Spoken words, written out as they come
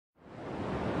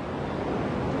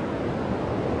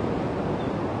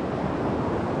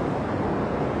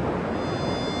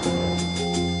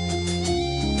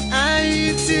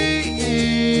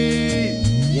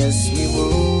yes, we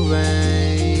will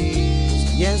rise.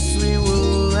 Yes, we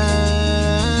will rise.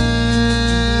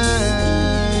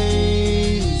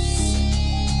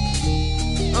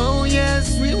 Oh,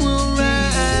 yes, we will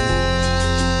rise.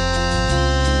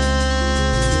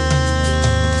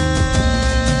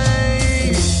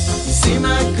 See,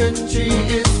 my country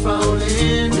is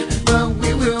falling, but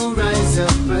we will rise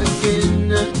up again.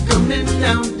 Coming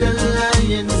down the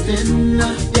lion's den.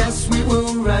 Yes, we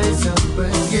will rise up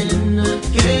again.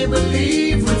 Can't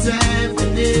believe what's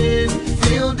happening.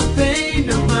 Feel the pain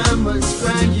of mama's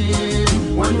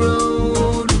crying. One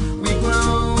road, we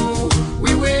grow,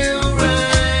 we will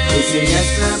rise. We say yes,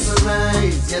 rapper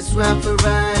rise, yes, rapper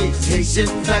rise. Haitian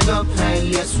flag up high,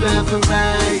 yes, rapper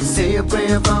rise. Say a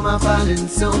prayer for my fallen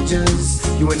soldiers.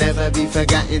 You will never be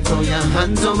forgotten, throw your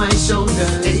hands on my shoulder.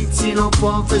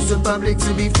 1804, first republic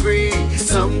to be free.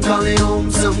 Some call it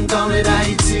home, some call it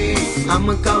IT.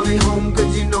 I'ma call it home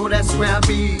cause you know that's where I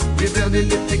be.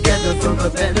 Rebuilding it together for a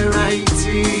better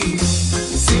IT.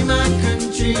 See, my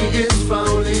country is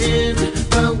falling,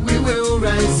 but we will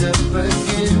rise up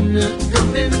again.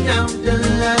 Coming down the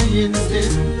lion's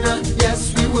den.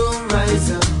 Yes, we will rise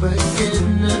up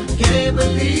again. Can't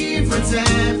believe what's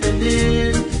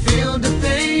happening. Feel the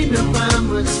pain of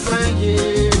mama's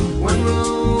crying. One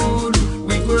road,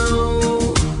 we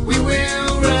grow, we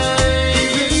will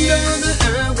rise. Even though the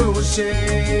earth will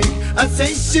shake, our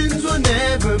nations will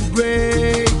never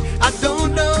break. I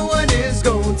don't know what it's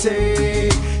gonna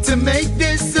take to make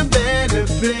this a better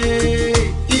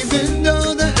place. Even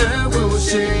though the earth will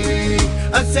shake,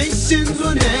 our nations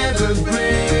will never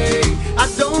break. I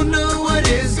don't know what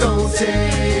it's gonna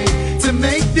take to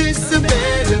make this a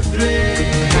better place.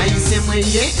 Haïtien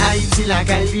moyen, Haïti la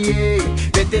caille.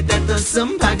 Mettez tête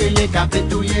ensemble, pas gagner qu'à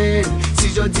pétouiller. Si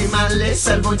je dis mal,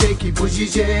 seul bon Dieu qui pour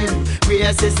juger. Oui,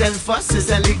 c'est celle force, c'est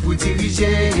celle qui pour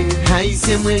diriger.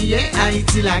 Haïtien moyen,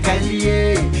 Haïti la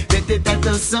caille. Mettez tête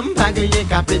ensemble, pas gagner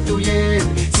qu'à pétouiller.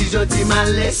 Si je dis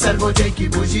mal, seul bon Dieu qui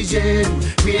pour juger.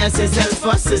 Oui, c'est celle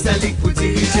force, c'est celle qui pour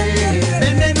diriger.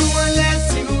 Mettez-nous en l'air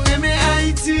si nous aimons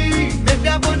Haïti.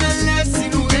 Mettez-nous en l'air si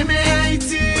nous aimons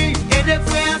Haïti. Et des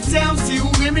frères terre si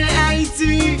vous aimez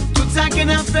Haïti. Tout ça qu'on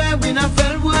a fait, oui, on a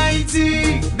fait pour Haïti.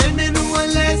 Mettez-nous en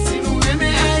l'air si nous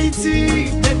aimons Haïti.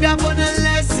 Mettez-nous en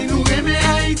l'air si nous aimons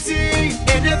Haïti.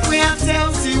 Et des frères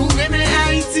terre si vous aimez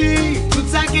Haïti. Tout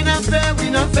ça qu'on a fait, oui,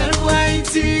 on a fait pour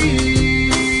Haïti.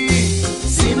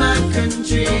 See, my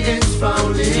country is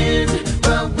falling,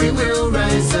 but we will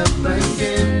rise up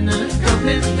again.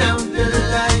 Coming down the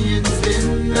lion's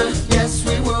den. Yes,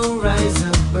 we will rise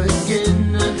up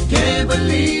again. Can't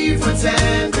believe what's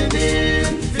happening.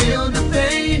 Feel the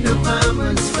pain of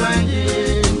mama's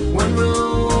crying. One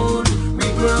road,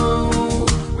 we grow,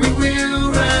 we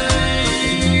will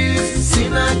rise. See,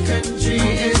 my country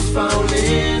is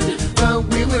falling, but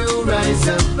we will rise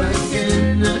up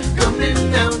again.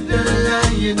 Coming down the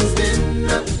lion's den.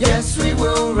 Yes, we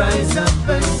will rise up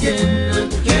again.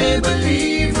 Can't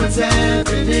believe what's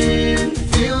happening.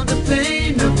 Feel the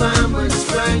pain of mama's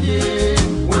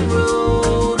crying. One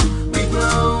road, we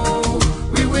grow,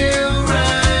 we will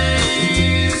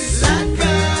rise. La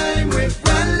caille me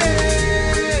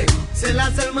poilée, c'est là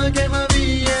seulement qu'elle m'a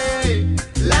vieille.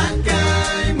 La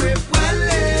caille me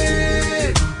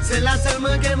poilée, c'est là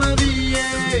seulement qu'elle m'a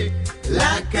vieille.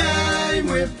 La caille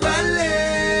me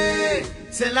poilée,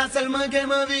 c'est là seulement qu'elle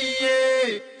m'a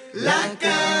vieille. La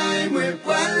caille me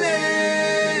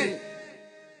poilée.